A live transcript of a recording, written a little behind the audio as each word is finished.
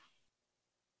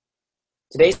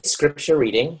Today's scripture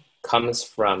reading comes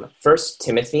from 1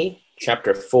 Timothy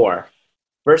chapter 4,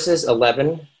 verses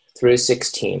 11 through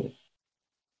 16.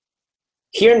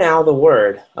 Hear now the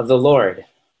word of the Lord.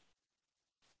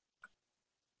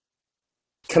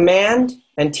 Command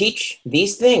and teach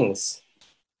these things.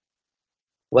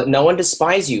 Let no one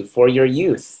despise you for your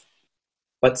youth,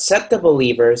 but set the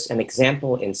believers an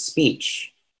example in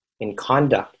speech, in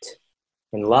conduct,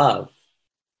 in love,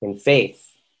 in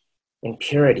faith, in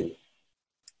purity.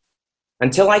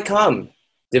 Until I come,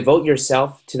 devote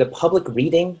yourself to the public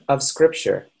reading of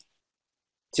Scripture,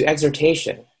 to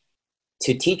exhortation,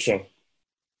 to teaching.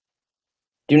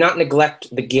 Do not neglect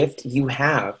the gift you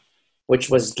have, which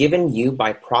was given you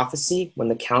by prophecy when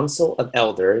the council of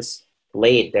elders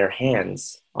laid their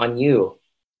hands on you.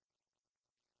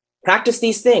 Practice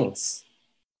these things.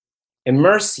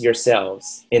 Immerse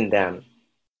yourselves in them,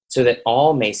 so that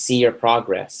all may see your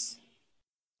progress.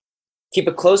 Keep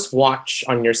a close watch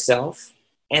on yourself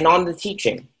and on the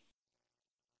teaching.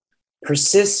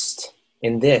 Persist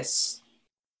in this,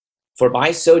 for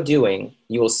by so doing,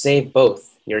 you will save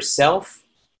both yourself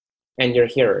and your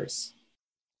hearers.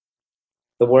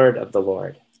 The word of the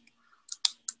Lord.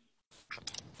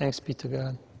 Thanks be to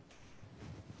God.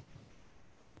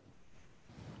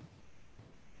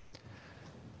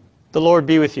 The Lord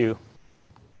be with you.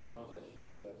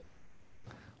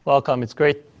 Welcome. It's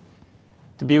great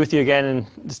to be with you again in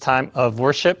this time of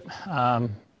worship.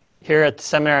 Here at the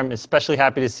seminary, I'm especially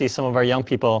happy to see some of our young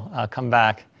people come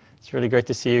back. It's really great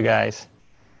to see you guys.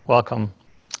 Welcome.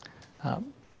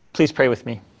 Please pray with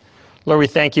me. Lord, we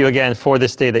thank you again for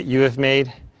this day that you have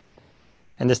made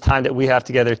and this time that we have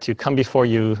together to come before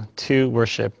you to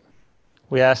worship.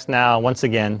 We ask now, once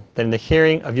again, that in the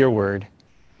hearing of your word,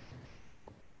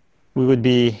 we would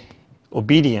be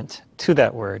obedient to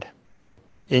that word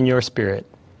in your spirit.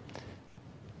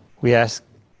 We ask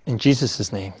in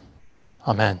Jesus' name.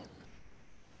 Amen.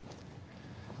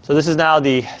 So this is now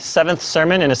the 7th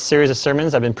sermon in a series of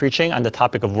sermons I've been preaching on the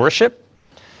topic of worship.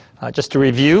 Just to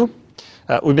review,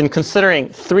 we've been considering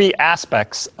 3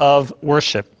 aspects of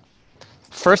worship.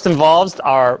 First involves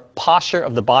our posture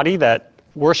of the body, that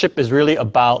worship is really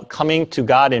about coming to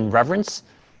God in reverence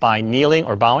by kneeling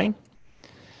or bowing.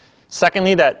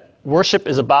 Secondly, that worship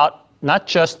is about not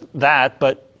just that,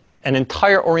 but an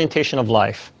entire orientation of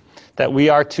life, that we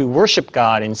are to worship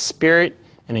God in spirit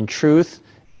and in truth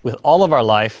with all of our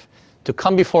life, to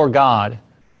come before God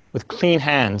with clean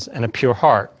hands and a pure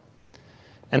heart.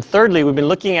 And thirdly, we've been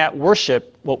looking at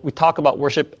worship, what we talk about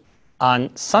worship on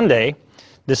Sunday,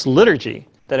 this liturgy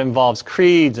that involves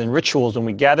creeds and rituals when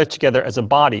we gather together as a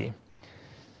body.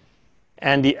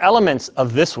 And the elements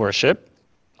of this worship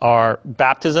are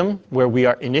baptism, where we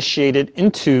are initiated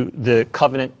into the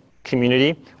covenant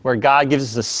community, where God gives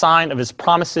us a sign of his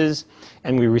promises,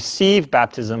 and we receive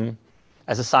baptism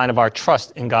as a sign of our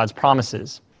trust in God's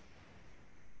promises.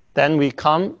 Then we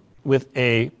come with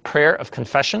a prayer of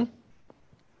confession.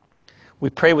 We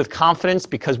pray with confidence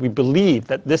because we believe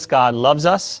that this God loves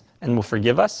us and will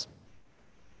forgive us.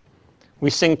 We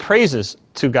sing praises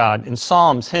to God in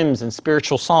psalms, hymns, and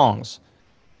spiritual songs.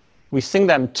 We sing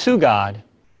them to God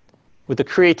with the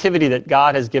creativity that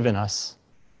God has given us.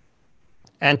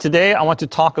 And today I want to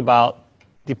talk about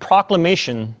the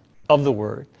proclamation of the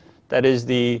word, that is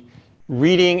the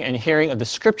reading and hearing of the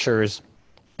scriptures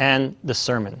and the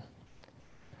sermon.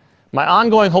 My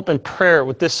ongoing hope and prayer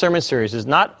with this sermon series is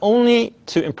not only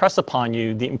to impress upon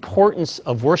you the importance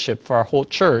of worship for our whole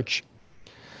church,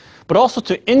 but also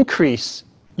to increase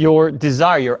your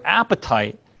desire, your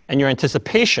appetite, and your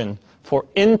anticipation for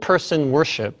in-person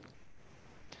worship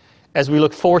as we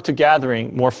look forward to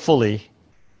gathering more fully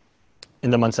in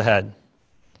the months ahead.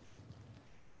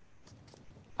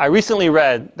 I recently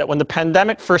read that when the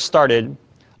pandemic first started,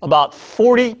 about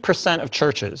 40% of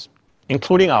churches,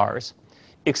 including ours,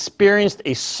 experienced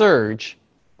a surge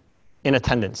in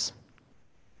attendance.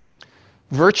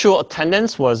 Virtual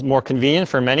attendance was more convenient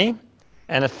for many,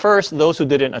 and at first, those who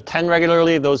didn't attend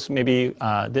regularly, those who maybe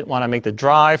didn't want to make the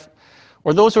drive,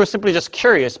 or those who were simply just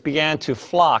curious, began to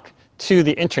flock to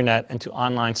the internet and to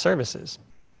online services.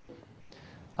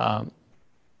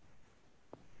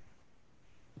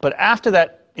 But after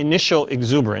that initial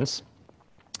exuberance,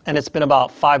 and it's been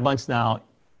about 5 months now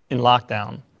in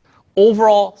lockdown,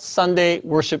 overall Sunday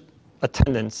worship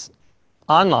attendance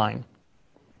online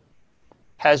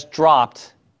has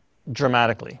dropped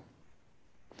dramatically.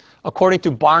 According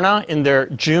to Barna, in their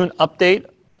June update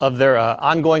of their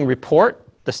ongoing report,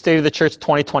 the State of the Church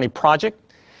 2020 project,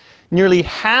 nearly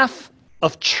half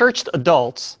of churched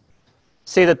adults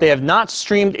say that they have not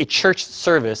streamed a church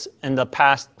service in the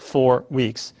past 4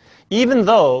 weeks, even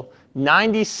though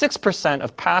 96%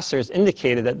 of pastors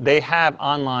indicated that they have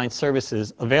online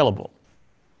services available.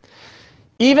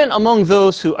 Even among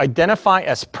those who identify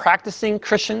as practicing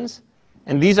Christians,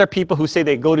 and these are people who say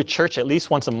they go to church at least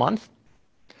once a month,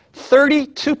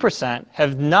 32%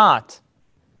 have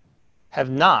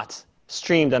not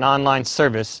streamed an online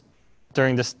service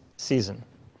during this season.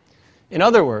 In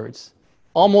other words,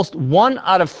 almost 1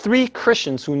 out of 3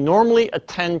 Christians who normally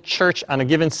attend church on a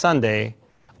given Sunday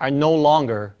are no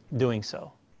longer doing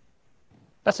so.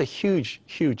 That's a huge,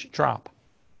 huge drop.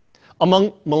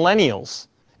 Among millennials,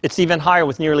 it's even higher,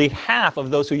 with nearly half of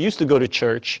those who used to go to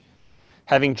church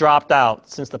having dropped out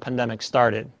since the pandemic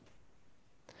started.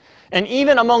 And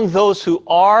even among those who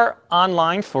are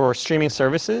online for streaming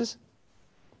services,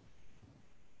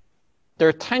 their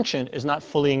attention is not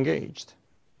fully engaged.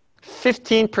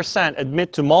 15%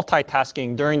 admit to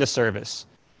multitasking during the service.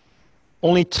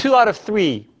 Only 2 out of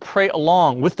 3 pray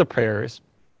along with the prayers,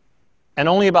 and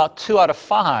only about 2 out of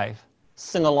 5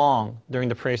 sing along during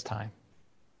the praise time.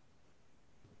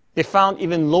 They found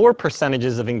even lower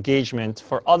percentages of engagement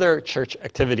for other church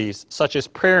activities, such as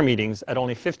prayer meetings, at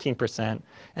only 15%,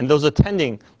 and those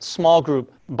attending small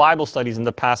group Bible studies in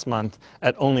the past month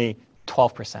at only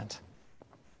 12%.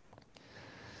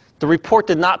 The report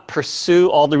did not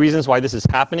pursue all the reasons why this is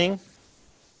happening,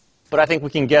 but I think we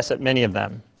can guess at many of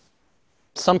them.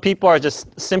 Some people are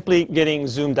just simply getting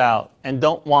zoomed out and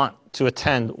don't want to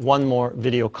attend one more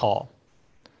video call.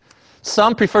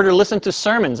 Some prefer to listen to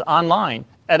sermons online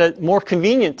at a more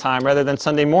convenient time rather than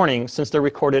Sunday morning, since they're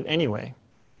recorded anyway.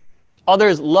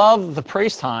 Others love the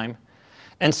praise time,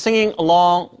 and singing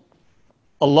along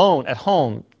alone at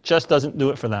home just doesn't do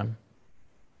it for them.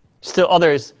 Still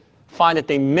others find that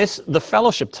they miss the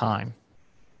fellowship time,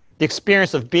 the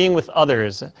experience of being with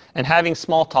others and having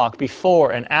small talk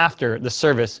before and after the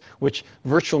service, which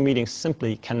virtual meetings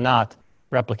simply cannot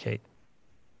replicate.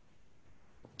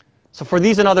 So for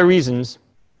these and other reasons,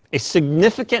 a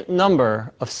significant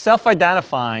number of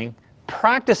self-identifying,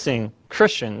 practicing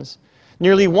Christians,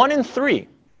 nearly 1 in 3,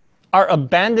 are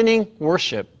abandoning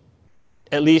worship,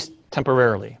 at least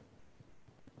temporarily.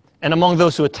 And among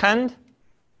those who attend,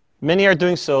 many are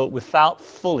doing so without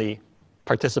fully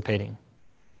participating.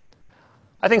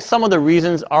 I think some of the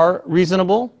reasons are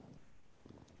reasonable,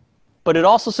 but it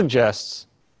also suggests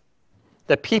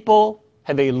that people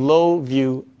have a low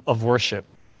view of worship,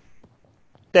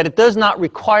 that it does not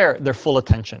require their full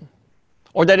attention,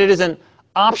 or that it is an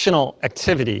optional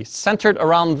activity centered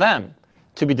around them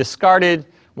to be discarded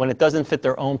when it doesn't fit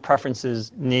their own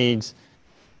preferences, needs,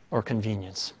 or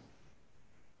convenience.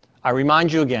 I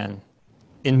remind you again,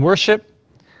 in worship,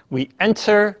 we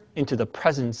enter into the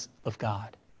presence of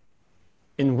God.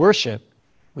 In worship,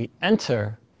 we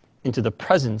enter into the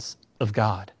presence of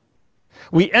God.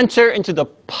 We enter into the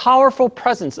powerful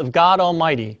presence of God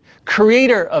Almighty,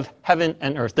 creator of heaven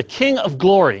and earth, the King of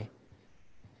glory,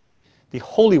 the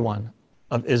Holy One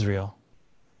of Israel,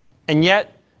 and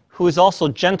yet who is also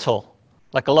gentle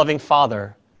like a loving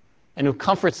father and who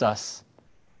comforts us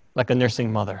like a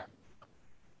nursing mother.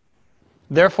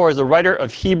 Therefore, as the writer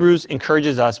of Hebrews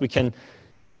encourages us, we can,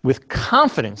 with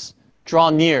confidence, draw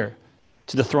near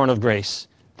to the throne of grace,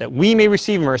 that we may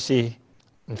receive mercy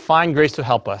and find grace to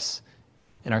help us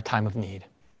in our time of need.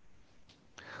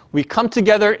 We come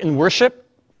together in worship,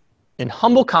 in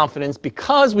humble confidence,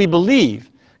 because we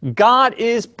believe God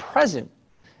is present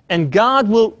and God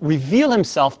will reveal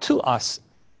himself to us.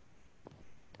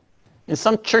 In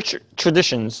some church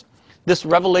traditions, this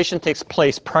revelation takes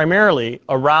place primarily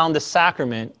around the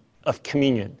sacrament of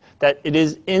communion, that it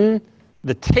is in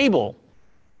the table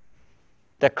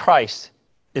that Christ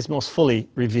is most fully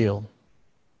revealed.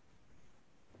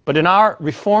 But in our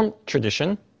Reformed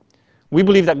tradition, we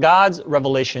believe that God's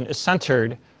revelation is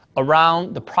centered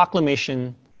around the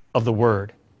proclamation of the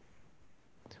Word.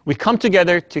 We come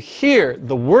together to hear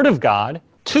the Word of God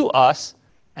to us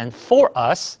and for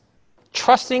us,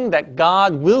 trusting that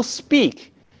God will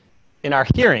speak in our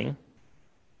hearing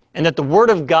and that the Word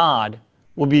of God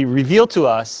will be revealed to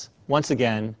us once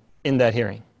again in that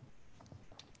hearing.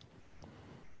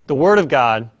 The Word of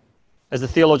God, as the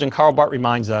theologian Karl Barth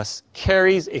reminds us,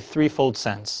 carries a threefold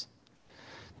sense.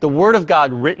 The Word of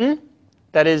God written,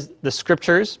 that is the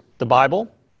Scriptures, the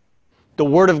Bible. The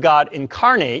Word of God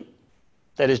incarnate,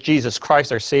 that is Jesus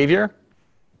Christ, our Savior.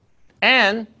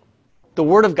 And the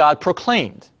Word of God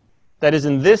proclaimed, that is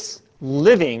in this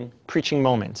living preaching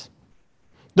moment.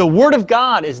 The Word of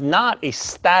God is not a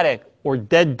static or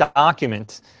dead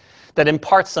document that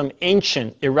imparts some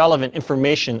ancient, irrelevant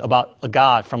information about a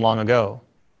God from long ago.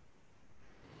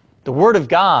 The Word of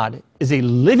God is a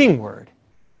living Word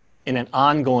in an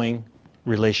ongoing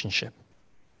relationship.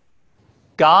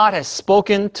 God has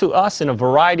spoken to us in a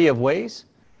variety of ways,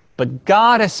 but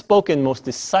God has spoken most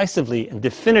decisively and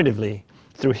definitively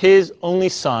through his only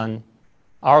Son,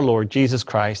 our Lord Jesus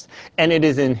Christ, and it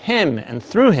is in him and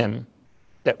through him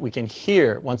that we can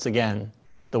hear once again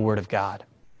the Word of God.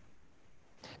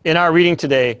 In our reading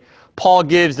today, Paul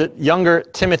gives the younger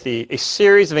Timothy a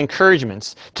series of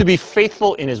encouragements to be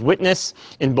faithful in his witness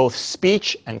in both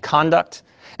speech and conduct,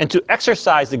 and to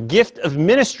exercise the gift of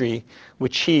ministry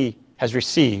which he has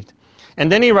received.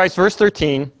 And then he writes, verse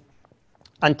 13,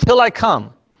 "Until I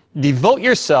come, devote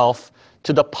yourself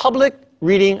to the public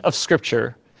reading of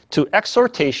Scripture, to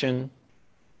exhortation,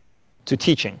 to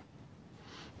teaching."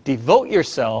 Devote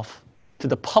yourself to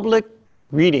the public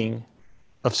reading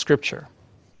of Scripture.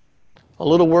 A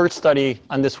little word study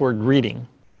on this word reading.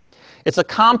 It's a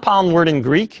compound word in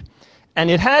Greek, and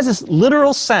it has this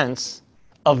literal sense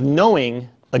of knowing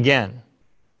again.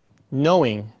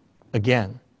 Knowing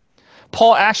again.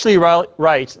 Paul actually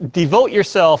writes, devote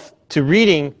yourself to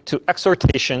reading, to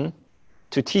exhortation,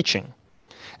 to teaching.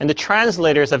 And the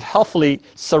translators have helpfully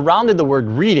surrounded the word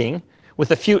reading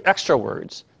with a few extra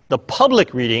words. The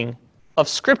public reading of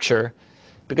Scripture,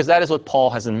 because that is what Paul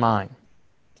has in mind.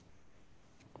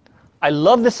 I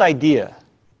love this idea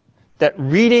that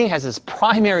reading has this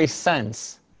primary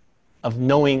sense of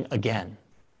knowing again.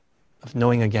 Of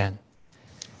knowing again.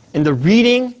 In the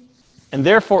reading, and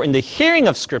therefore in the hearing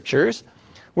of Scriptures,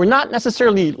 we're not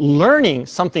necessarily learning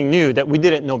something new that we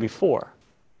didn't know before.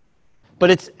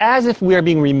 But it's as if we are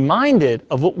being reminded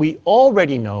of what we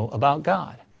already know about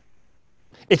God.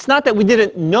 It's not that we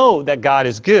didn't know that God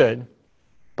is good,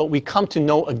 but we come to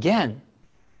know again,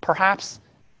 perhaps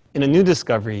in a new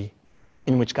discovery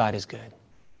in which God is good.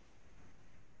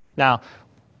 Now,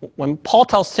 when Paul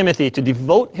tells Timothy to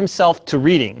devote himself to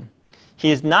reading,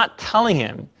 he is not telling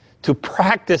him to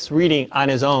practice reading on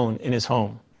his own in his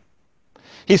home.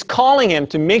 He's calling him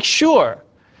to make sure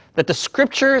that the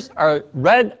Scriptures are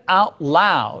read out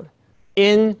loud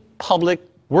in public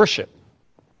worship.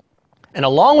 And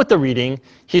along with the reading,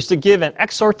 he's to give an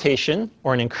exhortation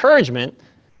or an encouragement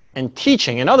and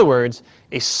teaching. In other words,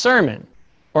 a sermon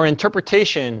or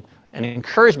interpretation and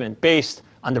encouragement based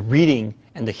on the reading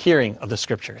and the hearing of the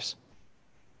Scriptures.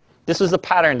 This was the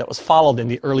pattern that was followed in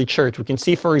the early church. We can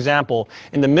see, for example,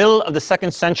 in the middle of the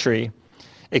 2nd century,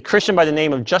 a Christian by the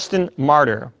name of Justin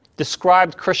Martyr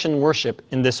described Christian worship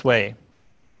in this way.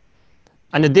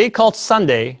 On a day called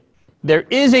Sunday, there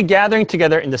is a gathering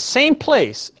together in the same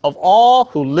place of all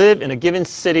who live in a given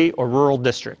city or rural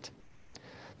district.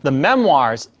 The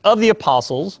memoirs of the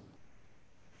apostles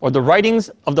or the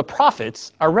writings of the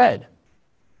prophets are read,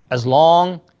 as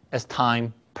long as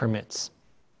time permits.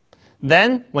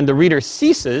 Then, when the reader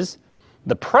ceases,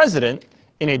 the president,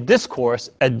 in a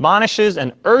discourse, admonishes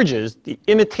and urges the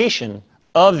imitation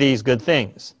of these good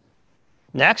things.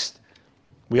 Next,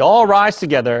 we all rise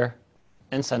together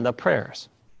and send up prayers.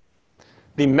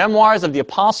 The memoirs of the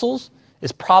apostles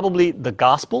is probably the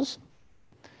Gospels,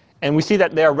 and we see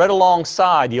that they are read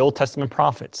alongside the Old Testament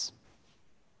prophets.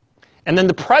 And then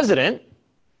the president,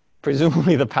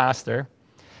 presumably the pastor,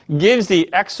 gives the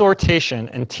exhortation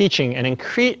and teaching and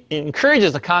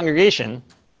encourages the congregation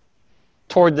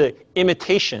toward the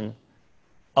imitation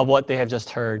of what they have just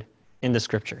heard in the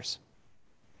Scriptures.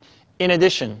 In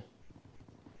addition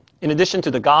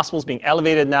to the Gospels being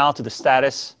elevated now to the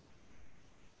status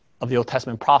of the Old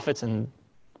Testament prophets and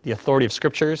the authority of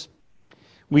Scriptures,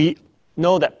 we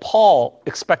know that Paul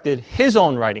expected his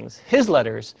own writings, his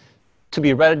letters, to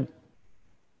be read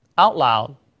out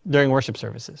loud during worship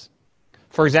services.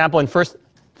 For example, in 1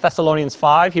 Thessalonians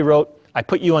 5, he wrote, "I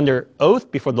put you under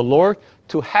oath before the Lord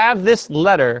to have this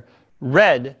letter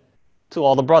read to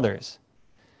all the brothers."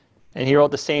 And he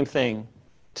wrote the same thing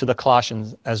to the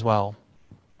Colossians as well.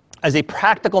 As a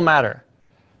practical matter,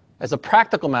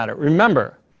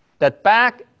 remember that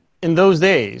back in those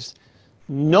days,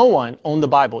 no one owned the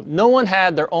Bible. No one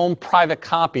had their own private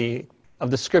copy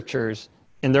of the Scriptures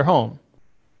in their home.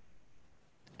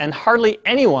 And hardly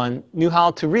anyone knew how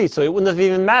to read, so it wouldn't have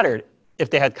even mattered if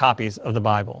they had copies of the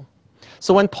Bible.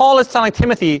 So when Paul is telling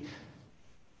Timothy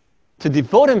to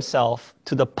devote himself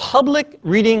to the public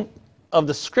reading of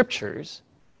the Scriptures,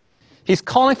 he's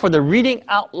calling for the reading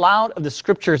out loud of the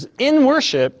Scriptures in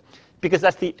worship, because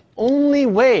that's the only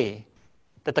way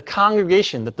that the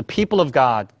congregation, that the people of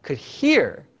God could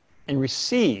hear and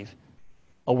receive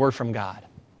a word from God.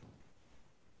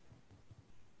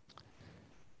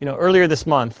 You know, earlier this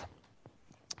month,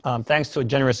 thanks to a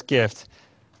generous gift,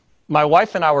 my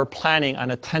wife and I were planning on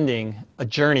attending a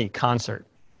Journey concert.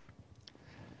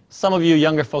 Some of you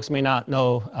younger folks may not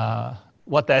know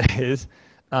what that is,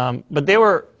 but they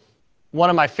were one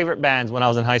of my favorite bands when I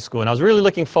was in high school, and I was really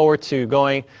looking forward to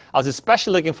going. I was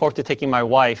especially looking forward to taking my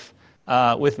wife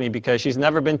with me because she's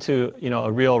never been to,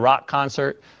 a real rock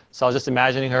concert. So I was just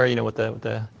imagining her, with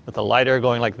the lighter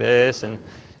going like this and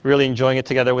really enjoying it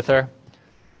together with her.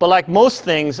 But like most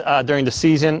things during the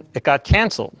season, it got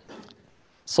canceled.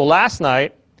 So last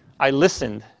night, I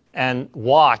listened and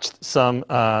watched some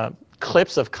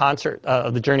clips of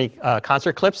the Journey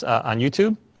concert clips on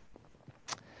YouTube.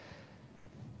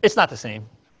 It's not the same.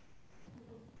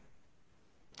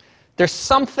 There's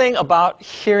something about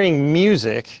hearing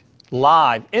music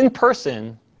live, in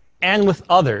person, and with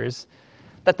others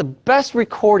that the best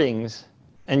recordings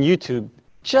and YouTube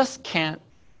just can't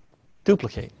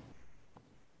duplicate.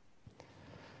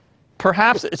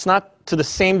 Perhaps it's not to the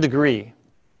same degree,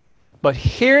 but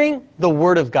hearing the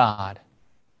Word of God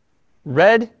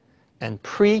read and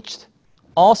preached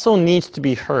also needs to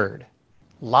be heard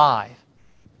live,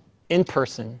 in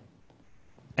person,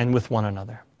 and with one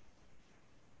another.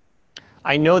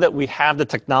 I know that we have the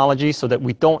technology so that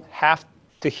we don't have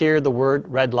to hear the Word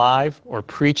read live or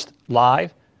preached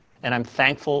live, and I'm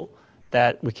thankful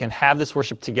that we can have this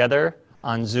worship together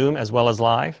on Zoom as well as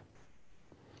live.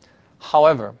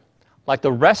 However, like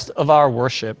the rest of our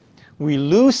worship, we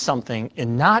lose something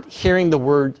in not hearing the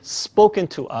Word spoken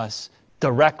to us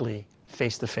directly,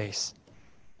 face to face.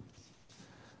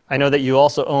 I know that you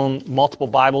also own multiple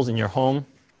Bibles in your home.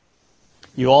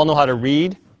 You all know how to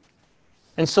read.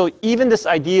 And so even this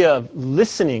idea of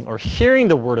listening or hearing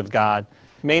the Word of God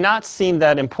may not seem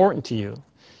that important to you.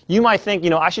 You might think,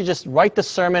 I should just write the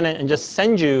sermon and just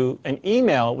send you an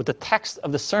email with the text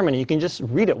of the sermon, and you can just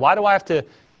read it. Why do I have to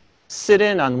sit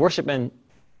in on worship and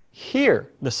hear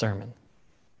the sermon?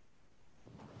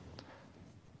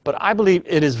 But I believe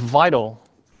it is vital,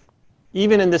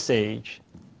 even in this age,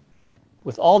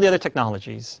 with all the other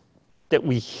technologies, that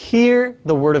we hear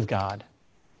the Word of God.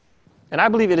 And I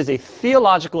believe it is a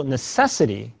theological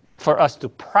necessity for us to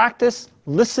practice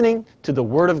listening to the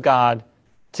Word of God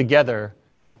together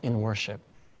in worship.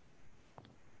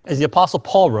 As the Apostle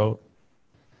Paul wrote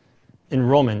in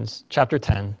Romans chapter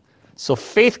 10, so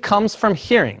faith comes from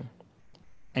hearing,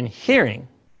 and hearing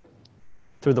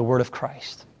through the Word of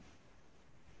Christ.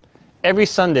 Every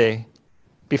Sunday,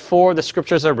 before the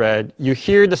scriptures are read, you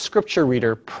hear the scripture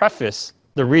reader preface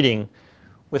the reading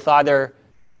with either,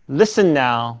 "Listen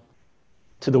now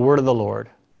to the word of the Lord,"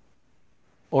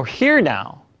 or "Hear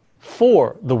now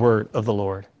for the word of the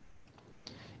Lord."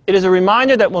 It is a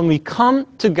reminder that when we come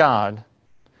to God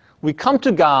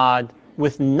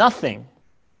with nothing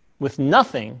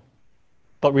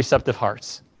but receptive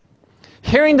hearts.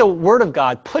 Hearing the Word of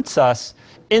God puts us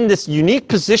in this unique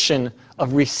position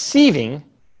of receiving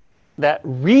that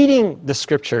reading the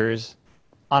Scriptures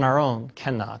on our own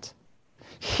cannot.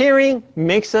 Hearing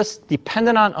makes us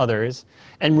dependent on others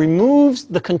and removes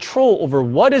the control over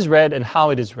what is read and how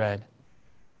it is read.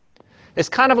 It's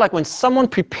kind of like when someone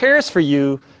prepares for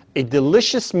you a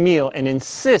delicious meal and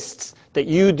insists that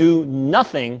you do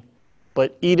nothing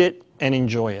but eat it and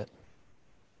enjoy it.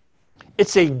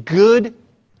 It's a good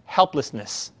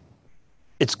helplessness.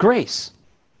 It's grace.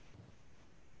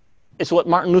 It's what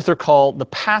Martin Luther called the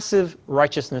passive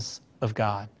righteousness of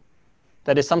God.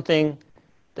 That is something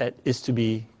that is to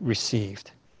be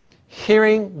received.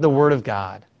 Hearing the Word of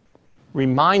God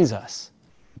reminds us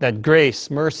that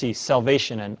grace, mercy,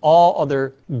 salvation, and all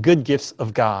other good gifts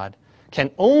of God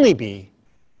can only be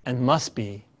and must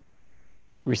be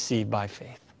received by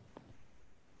faith.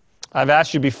 I've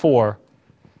asked you before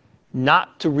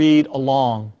not to read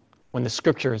along when the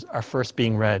scriptures are first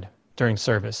being read during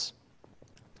service.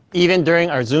 Even during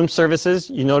our Zoom services,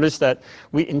 you notice that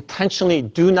we intentionally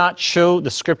do not show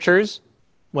the scriptures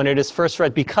when it is first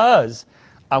read because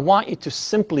I want you to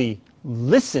simply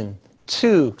listen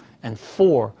to and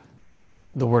for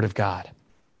the Word of God.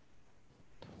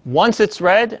 Once it's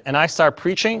read and I start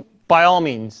preaching, by all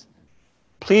means,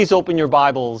 please open your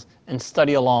Bibles and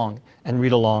study along and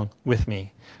read along with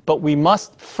me. But we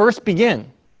must first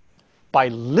begin by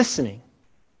listening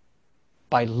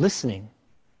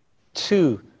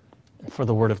to and for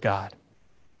the Word of God.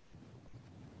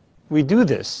 We do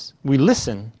this, we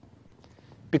listen,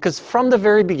 because from the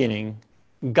very beginning,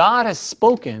 God has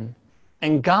spoken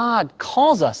and God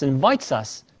calls us, invites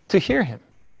us to hear Him.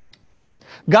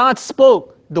 God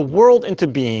spoke the world into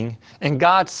being, and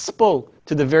God spoke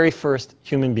to the very first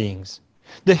human beings.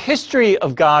 The history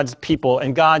of God's people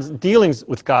and God's dealings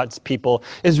with God's people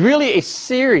is really a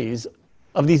series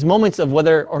of these moments of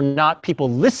whether or not people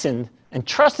listened and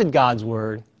trusted God's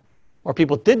word, or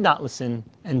people did not listen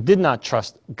and did not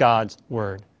trust God's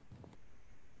word.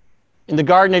 In the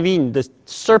Garden of Eden, the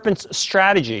serpent's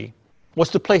strategy was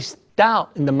to place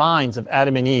doubt in the minds of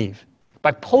Adam and Eve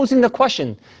by posing the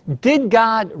question, did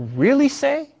God really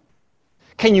say?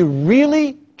 Can you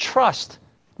really trust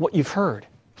what you've heard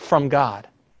from God?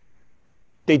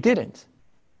 They didn't,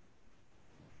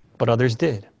 but others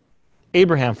did.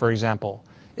 Abraham, for example,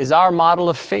 is our model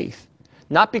of faith,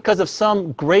 not because of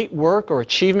some great work or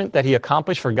achievement that he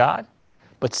accomplished for God,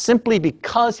 but simply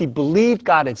because he believed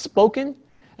God had spoken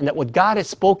and that what God had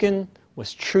spoken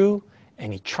was true,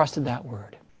 and he trusted that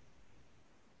word.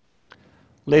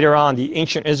 Later on, the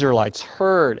ancient Israelites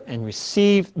heard and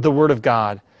received the word of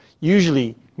God,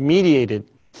 usually mediated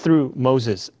through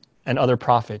Moses and other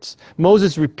prophets.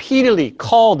 Moses repeatedly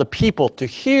called the people to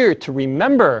hear, to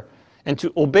remember, and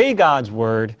to obey God's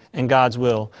word and God's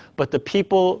will. But the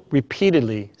people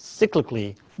repeatedly,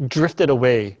 cyclically, drifted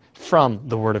away from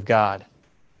the word of God.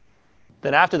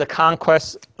 Then after the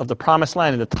conquest of the Promised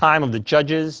Land in the time of the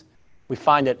judges, we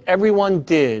find that everyone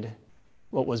did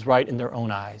what was right in their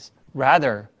own eyes,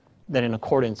 rather than in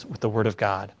accordance with the word of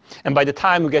God. And by the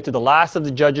time we get to the last of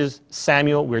the judges,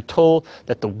 Samuel, we're told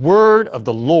that the word of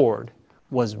the Lord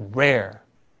was rare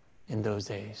in those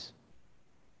days.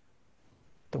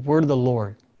 The word of the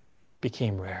Lord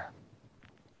became rare.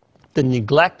 The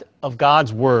neglect of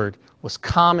God's word was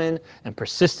common and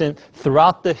persistent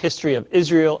throughout the history of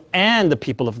Israel and the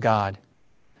people of God.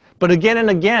 But again and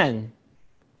again,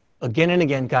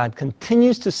 God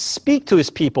continues to speak to his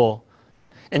people.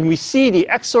 And we see the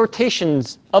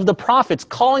exhortations of the prophets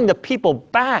calling the people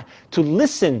back to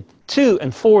listen to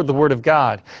and for the word of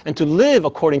God and to live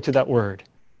according to that word.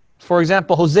 For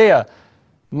example, Hosea,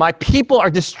 my people are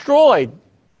destroyed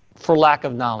for lack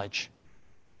of knowledge.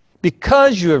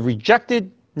 Because you have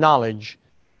rejected knowledge,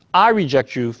 I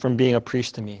reject you from being a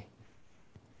priest to me.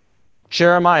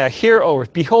 Jeremiah, hear, O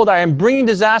earth, behold, I am bringing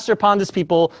disaster upon this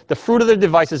people, the fruit of their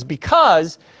devices,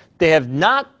 because they have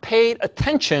not paid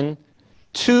attention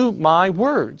to my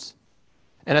words.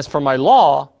 And as for my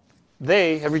law,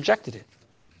 they have rejected it.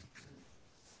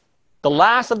 The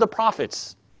last of the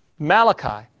prophets,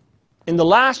 Malachi, in the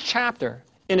last chapter,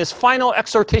 in his final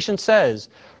exhortation says,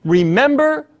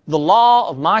 remember the law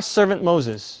of my servant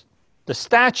Moses, the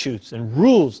statutes and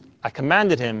rules I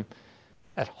commanded him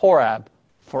at Horeb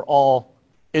for all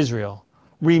Israel.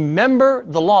 Remember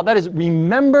the law. That is,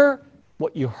 remember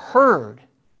what you heard.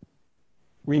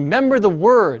 Remember the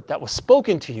word that was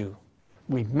spoken to you.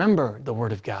 Remember the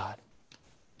word of God.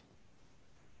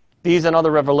 These and other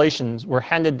revelations were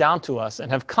handed down to us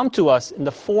and have come to us in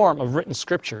the form of written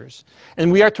scriptures.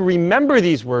 And we are to remember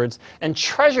these words and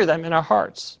treasure them in our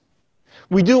hearts.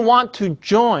 We don't want to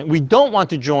join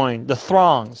the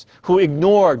throngs who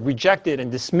ignored, rejected,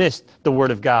 and dismissed the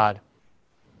word of God.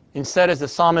 Instead, as the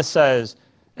psalmist says,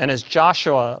 and as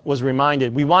Joshua was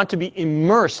reminded, we want to be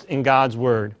immersed in God's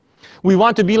word. We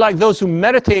want to be like those who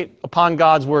meditate upon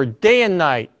God's word day and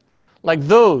night, like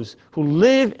those who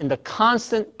live in the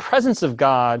constant presence of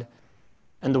God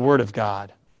and the word of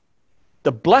God.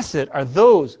 The blessed are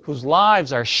those whose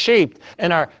lives are shaped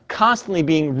and are constantly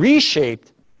being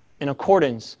reshaped in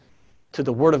accordance to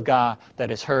the word of God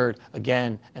that is heard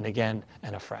again and again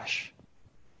and afresh.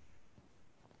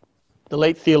 The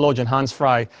late theologian Hans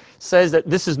Frey says that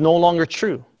this is no longer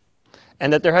true,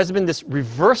 and that there has been this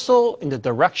reversal in the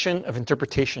direction of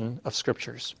interpretation of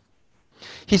scriptures.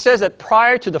 He says that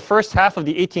prior to the first half of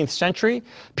the 18th century,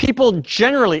 people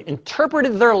generally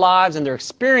interpreted their lives and their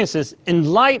experiences in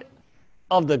light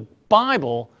of the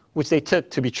Bible, which they took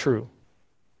to be true.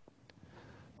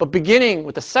 But beginning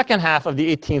with the second half of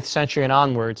the 18th century and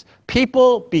onwards,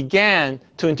 people began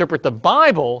to interpret the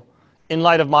Bible in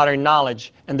light of modern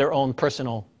knowledge and their own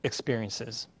personal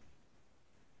experiences.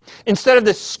 Instead of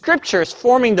the scriptures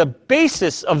forming the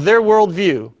basis of their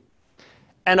worldview,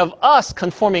 and of us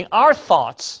conforming our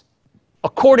thoughts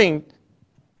according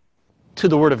to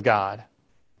the Word of God,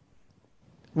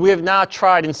 we have now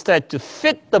tried instead to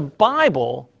fit the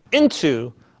Bible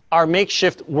into our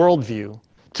makeshift worldview,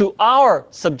 to our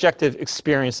subjective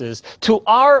experiences, to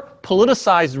our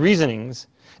politicized reasonings,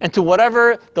 and to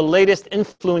whatever the latest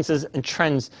influences and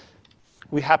trends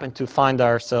we happen to find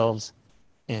ourselves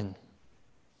in.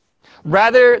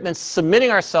 Rather than submitting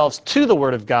ourselves to the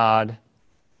Word of God,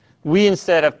 we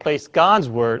instead have placed God's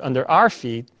word under our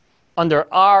feet, under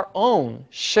our own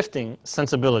shifting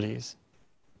sensibilities.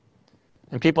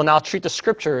 And people now treat the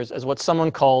scriptures as what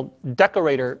someone called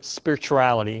decorator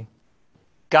spirituality.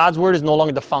 God's word is no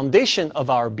longer the foundation of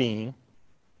our being,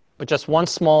 but just one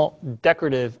small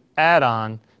decorative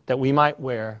add-on that we might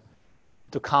wear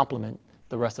to complement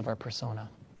the rest of our persona.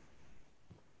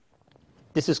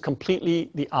 This is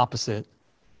completely the opposite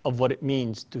of what it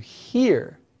means to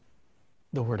hear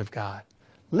the word of God.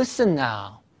 Listen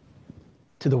now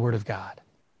to the Word of God.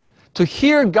 To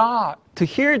hear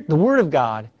the Word of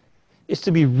God is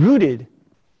to be rooted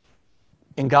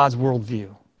in God's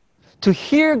worldview. To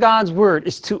hear God's Word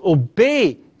is to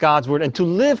obey God's Word and to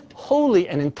live wholly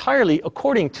and entirely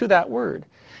according to that Word.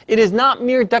 It is not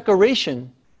mere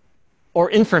decoration or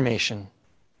information.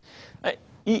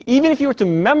 Even if you were to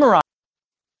memorize,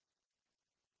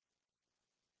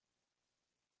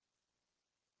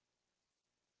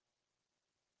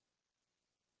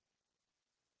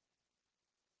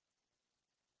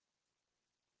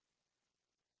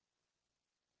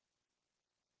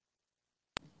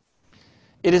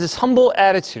 it is this humble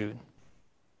attitude,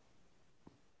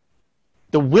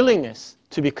 the willingness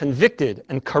to be convicted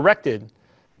and corrected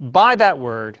by that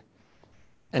Word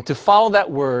and to follow that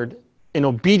Word in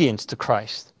obedience to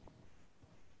Christ,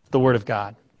 the Word of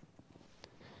God.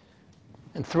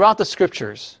 And throughout the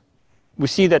Scriptures, we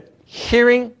see that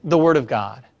hearing the Word of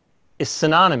God is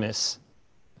synonymous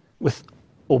with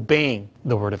obeying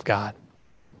the Word of God.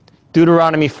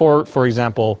 Deuteronomy 4, for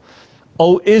example,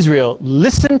 O Israel,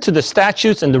 listen to the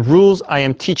statutes and the rules I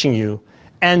am teaching you,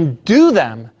 and do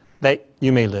them that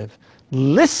you may live.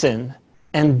 Listen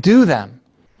and do them.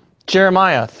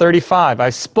 Jeremiah 35,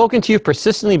 I've spoken to you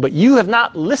persistently, but you have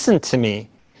not listened to me.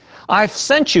 I've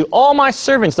sent you all my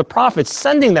servants, the prophets,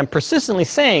 sending them persistently,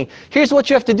 saying, here's what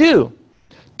you have to do.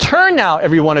 Turn now,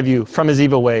 every one of you, from his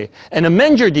evil way, and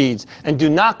amend your deeds, and do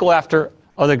not go after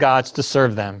other gods to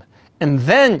serve them. And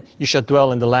then you shall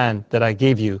dwell in the land that I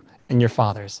gave you and your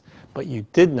fathers. But you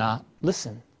did not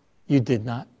listen. You did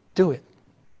not do it.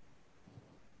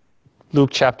 Luke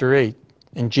chapter 8,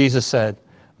 and Jesus said,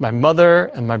 my mother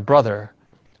and my brother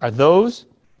are those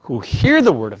who hear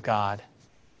the word of God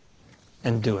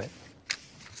and do it.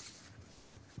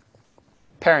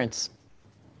 Parents,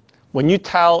 when you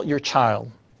tell your child,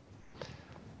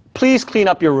 please clean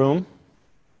up your room.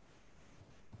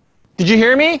 Did you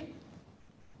hear me?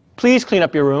 Please clean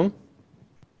up your room.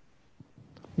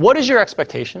 What is your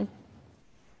expectation?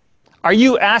 Are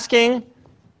you asking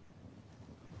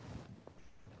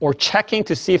or checking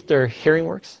to see if their hearing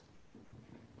works?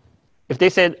 If they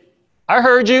said, I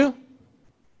heard you,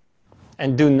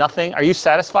 and do nothing, are you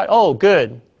satisfied? Oh,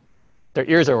 good. Their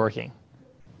ears are working.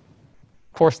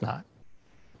 Of course not.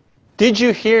 Did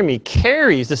you hear me?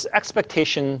 Carries this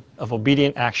expectation of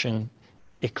obedient action,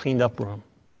 a cleaned up room.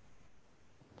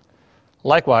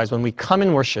 Likewise, when we come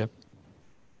in worship,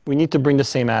 we need to bring the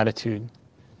same attitude.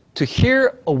 To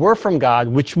hear a word from God,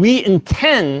 which we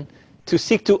intend to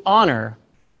seek to honor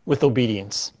with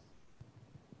obedience.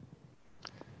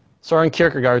 Soren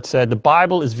Kierkegaard said, the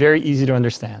Bible is very easy to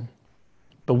understand,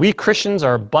 but we Christians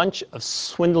are a bunch of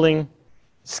scheming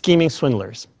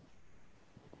swindlers.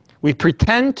 We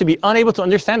pretend to be unable to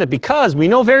understand it because we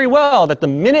know very well that the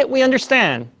minute we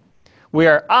understand, we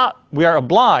are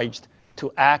obliged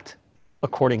to act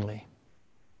accordingly.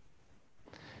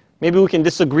 Maybe we can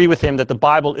disagree with him that the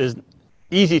Bible is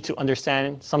easy to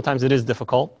understand. Sometimes it is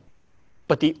difficult.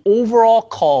 But the overall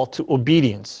call to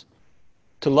obedience,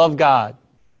 to love God,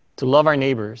 to love our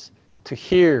neighbors, to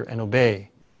hear and obey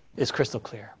is crystal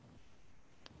clear.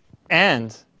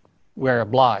 And we are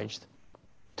obliged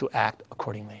to act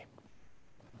accordingly.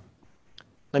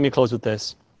 Let me close with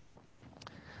this.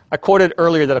 I quoted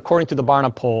earlier that according to the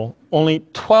Barna poll, only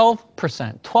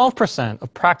 12%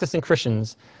 of practicing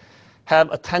Christians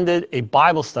have attended a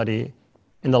Bible study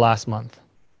in the last month.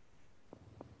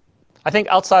 I think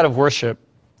outside of worship,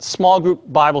 small group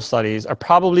Bible studies are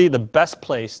probably the best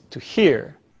place to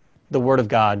hear the Word of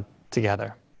God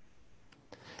together.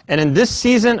 And in this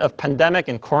season of pandemic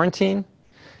and quarantine,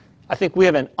 I think we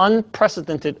have an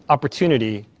unprecedented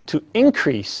opportunity to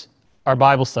increase our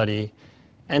Bible study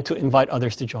and to invite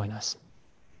others to join us.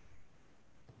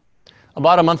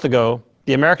 About a month ago,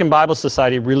 the American Bible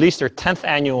Society released their 10th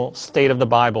annual State of the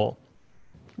Bible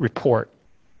report.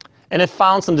 And it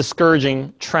found some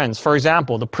discouraging trends. For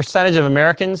example, the percentage of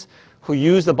Americans who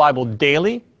use the Bible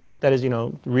daily, that is,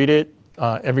 read it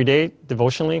every day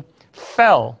devotionally,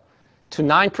 fell to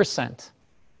 9%,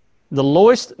 the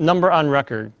lowest number on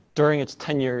record during its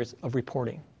 10 years of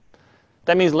reporting.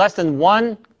 That means less than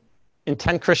 1 in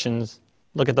 10 Christians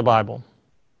look at the Bible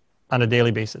on a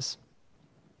daily basis.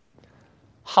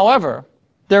 However,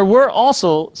 there were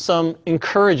also some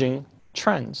encouraging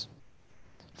trends.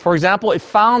 For example, it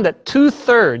found that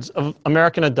 2/3 of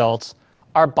American adults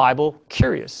are Bible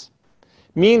curious,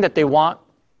 meaning that they want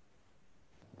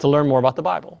to learn more about the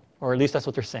Bible, or at least that's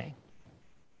what they're saying.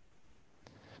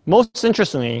 Most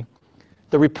interestingly,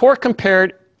 the report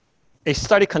compared a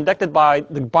study conducted by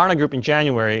the Barna Group in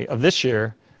January of this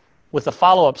year with a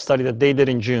follow-up study that they did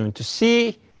in June to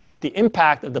see the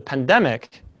impact of the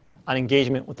pandemic on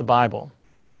engagement with the Bible.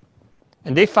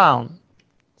 And they found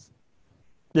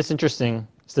this interesting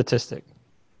statistic.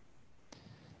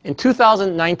 In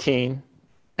 2019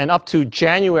 and up to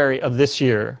January of this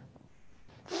year,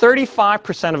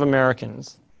 35% of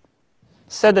Americans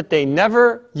said that they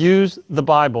never use the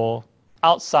Bible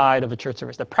outside of a church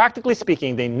service. That practically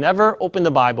speaking, they never open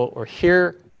the Bible or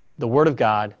hear the Word of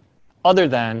God other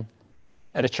than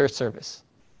at a church service.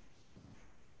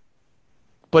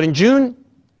 But in June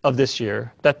of this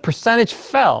year, that percentage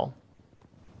fell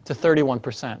to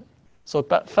 31%. So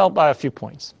it fell by a few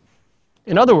points.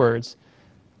 In other words,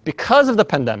 because of the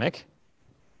pandemic,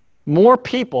 more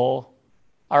people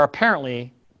are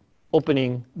apparently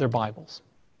opening their Bibles.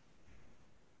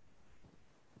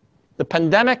 The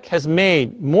pandemic has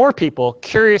made more people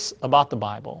curious about the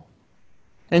Bible.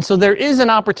 And so there is an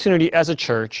opportunity as a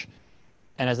church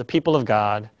and as a people of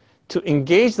God to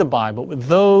engage the Bible with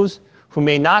those who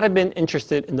may not have been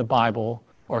interested in the Bible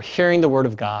or hearing the Word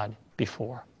of God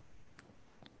before.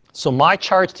 So my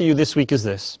charge to you this week is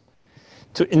this: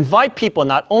 to invite people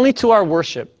not only to our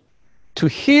worship, to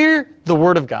hear the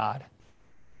Word of God,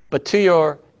 but to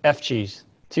your FGs,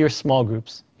 to your small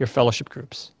groups, your fellowship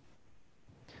groups.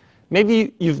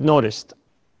 Maybe you've noticed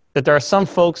that there are some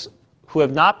folks who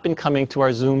have not been coming to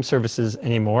our Zoom services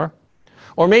anymore.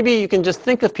 Or maybe you can just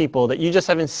think of people that you just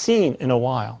haven't seen in a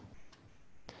while.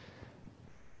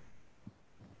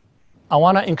 I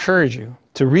want to encourage you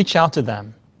to reach out to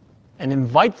them and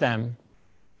invite them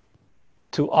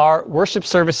to our worship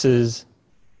services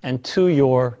and to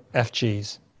your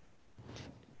FGs.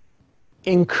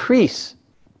 Increase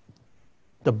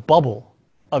the bubble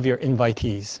of your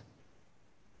invitees.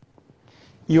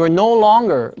 You are no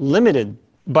longer limited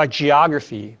by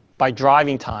geography, by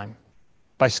driving time,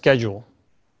 by schedule.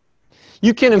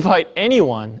 You can invite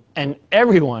anyone and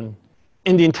everyone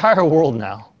in the entire world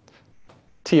now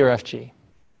to your FG.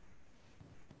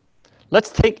 Let's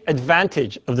take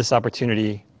advantage of this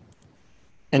opportunity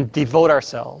and devote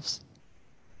ourselves,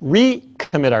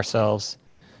 recommit ourselves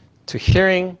to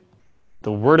hearing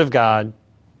the Word of God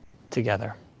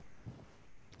together.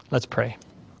 Let's pray.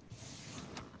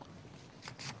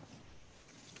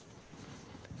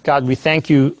 God, we thank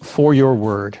you for your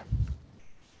Word.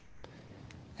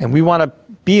 And we want to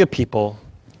be a people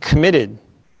committed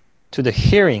to the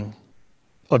hearing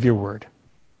of your Word.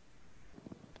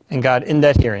 And God, in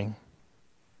that hearing,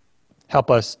 help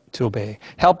us to obey.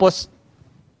 Help us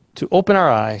to open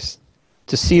our eyes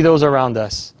to see those around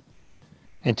us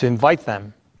and to invite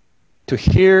them to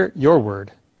hear your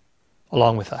Word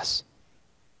along with us.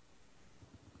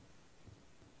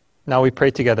 Now we pray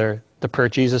together the prayer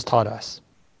Jesus taught us.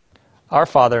 Our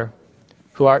Father,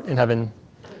 who art in heaven,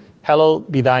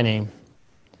 hallowed be thy name.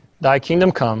 Thy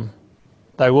kingdom come,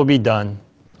 thy will be done,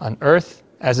 on earth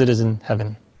as it is in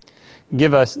heaven.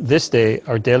 Give us this day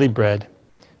our daily bread,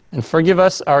 and forgive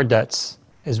us our debts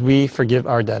as we forgive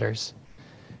our debtors.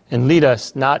 And lead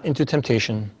us not into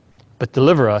temptation, but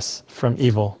deliver us from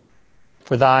evil.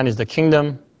 For thine is the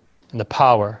kingdom, and the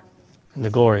power, and the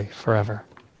glory forever.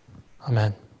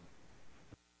 Amen.